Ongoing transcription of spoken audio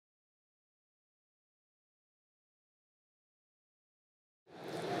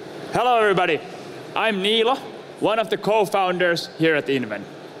Hello everybody, I'm Niilo, one of the co-founders here at Inven.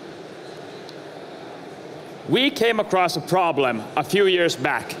 We came across a problem a few years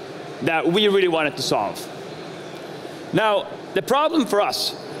back that we really wanted to solve. Now, the problem for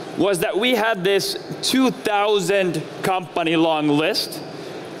us was that we had this 2,000 company long list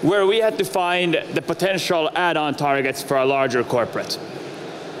where we had to find the potential add-on targets for a larger corporate.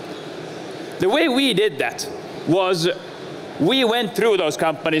 The way we did that was we went through those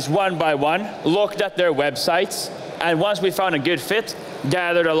companies one by one, looked at their websites, and once we found a good fit,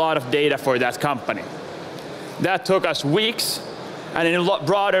 gathered a lot of data for that company. That took us weeks, and in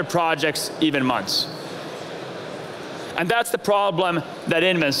broader projects, even months. And that's the problem that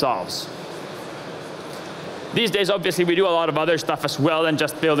Inven solves. These days, obviously, we do a lot of other stuff as well than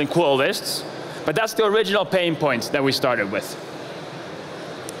just building cool lists, but that's the original pain points that we started with.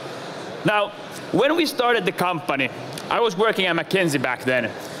 Now, when we started the company, I was working at McKinsey back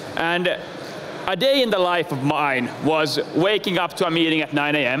then, and a day in the life of mine was waking up to a meeting at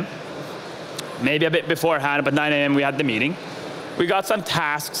 9 a.m., maybe a bit beforehand, but 9 a.m. we had the meeting. We got some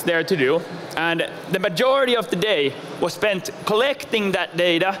tasks there to do, and the majority of the day was spent collecting that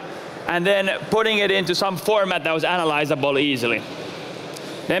data and then putting it into some format that was analyzable easily.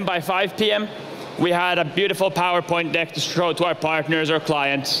 Then by 5 p.m., we had a beautiful PowerPoint deck to show to our partners or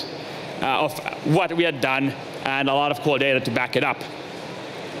clients of what we had done and a lot of cool data to back it up.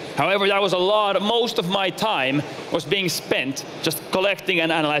 However, that was most of my time was being spent just collecting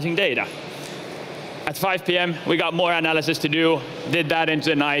and analyzing data. At 5 p.m., we got more analysis to do, did that into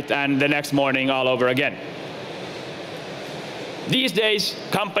the night, and the next morning all over again. These days,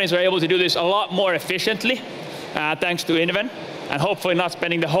 companies are able to do this a lot more efficiently, thanks to Inven, and hopefully not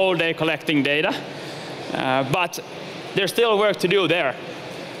spending the whole day collecting data. But there's still work to do there,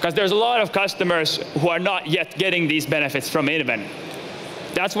 because there's a lot of customers who are not yet getting these benefits from Inven.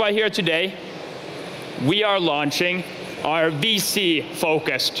 That's why here today, we are launching our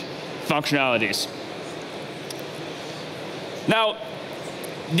VC-focused functionalities. Now,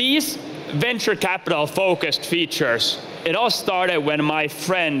 these venture capital-focused features, it all started when my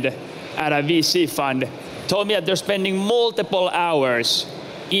friend at a VC fund told me that they're spending multiple hours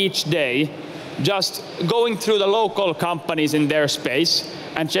each day just going through the local companies in their space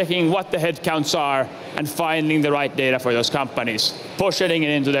and checking what the headcounts are and finding the right data for those companies, pushing it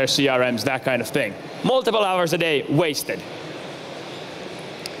into their CRMs, that kind of thing. Multiple hours a day wasted.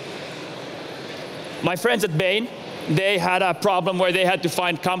 My friends at Bain, they had a problem where they had to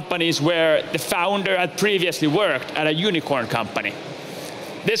find companies where the founder had previously worked at a unicorn company.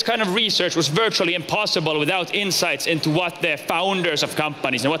 This kind of research was virtually impossible without insights into what the founders of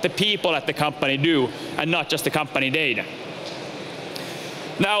companies and what the people at the company do, and not just the company data.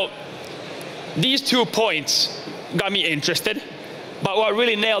 Now, these 2 points got me interested, but what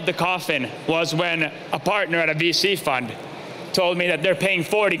really nailed the coffin was when a partner at a VC fund told me that they're paying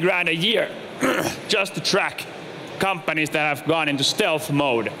 40 grand a year just to track companies that have gone into stealth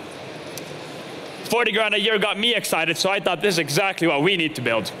mode. 40 grand a year got me excited, so I thought this is exactly what we need to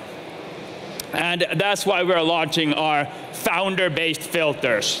build. And that's why we're launching our founder-based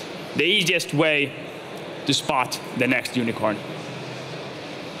filters, the easiest way to spot the next unicorn.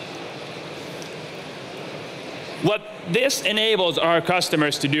 What this enables our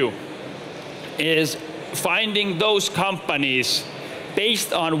customers to do is finding those companies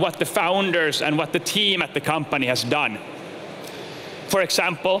based on what the founders and what the team at the company has done. For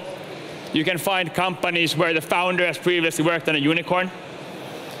example, you can find companies where the founder has previously worked on a unicorn.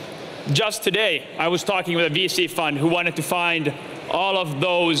 Just today, I was talking with a VC fund who wanted to find all of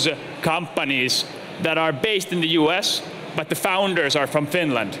those companies that are based in the US, but the founders are from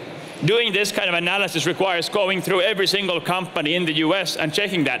Finland. Doing this kind of analysis requires going through every single company in the US and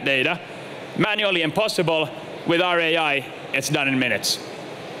checking that data. Manually impossible. With our AI, it's done in minutes.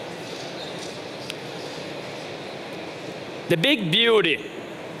 The big beauty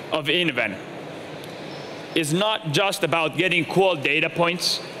of Inven is not just about getting cool data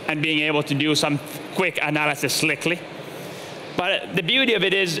points and being able to do some quick analysis slickly, but the beauty of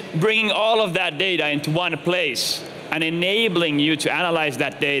it is bringing all of that data into one place and enabling you to analyze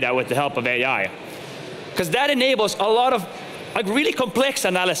that data with the help of AI. Because that enables a lot of really complex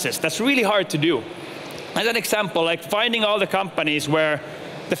analysis that's really hard to do. As an example, like finding all the companies where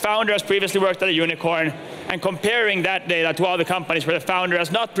the founder has previously worked at a unicorn and comparing that data to all the companies where the founder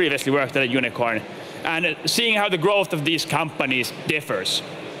has not previously worked at a unicorn, and seeing how the growth of these companies differs.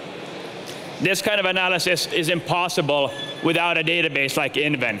 This kind of analysis is impossible without a database like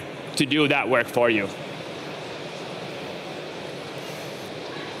Inven to do that work for you.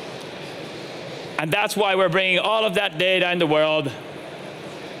 And that's why we're bringing all of that data in the world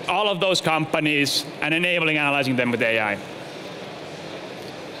all of those companies and enabling analyzing them with AI.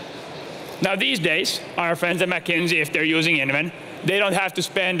 Now these days, our friends at McKinsey, if they're using Inven, they don't have to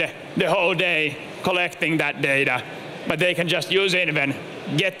spend the whole day collecting that data, but they can just use Inven,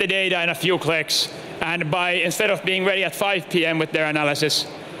 get the data in a few clicks, and instead of being ready at 5 p.m. with their analysis,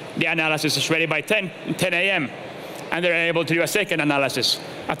 the analysis is ready by 10 a.m. And they're able to do a second analysis,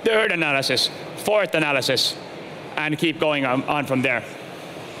 a third analysis, fourth analysis, and keep going on from there.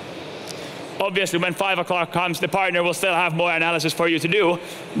 Obviously, when 5 o'clock comes, the partner will still have more analysis for you to do,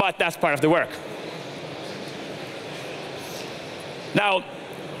 but that's part of the work. Now,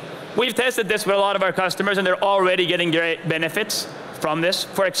 we've tested this with a lot of our customers, and they're already getting great benefits from this.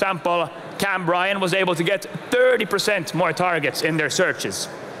 For example, Cam Bryan was able to get 30% more targets in their searches.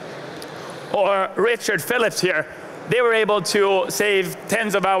 Or Richard Phillips here, they were able to save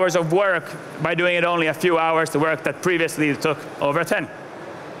tens of hours of work by doing it only a few hours, the work that previously took over 10.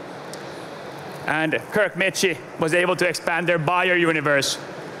 And Kirk Mitchie was able to expand their buyer universe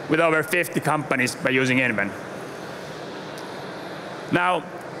with over 50 companies by using Inven. Now,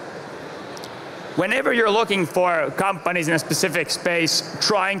 whenever you're looking for companies in a specific space,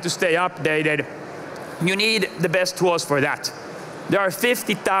 trying to stay updated, you need the best tools for that. There are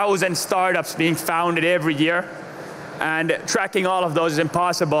 50,000 startups being founded every year, and tracking all of those is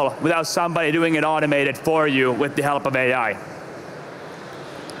impossible without somebody doing it automated for you with the help of AI.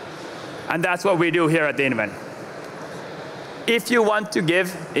 And that's what we do here at Inven. If you want to give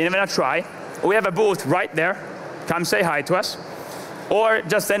Inven a try, we have a booth right there. Come say hi to us. Or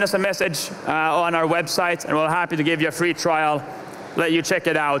just send us a message on our website, and we're happy to give you a free trial, let you check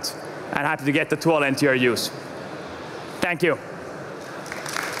it out, and happy to get the tool into your use. Thank you.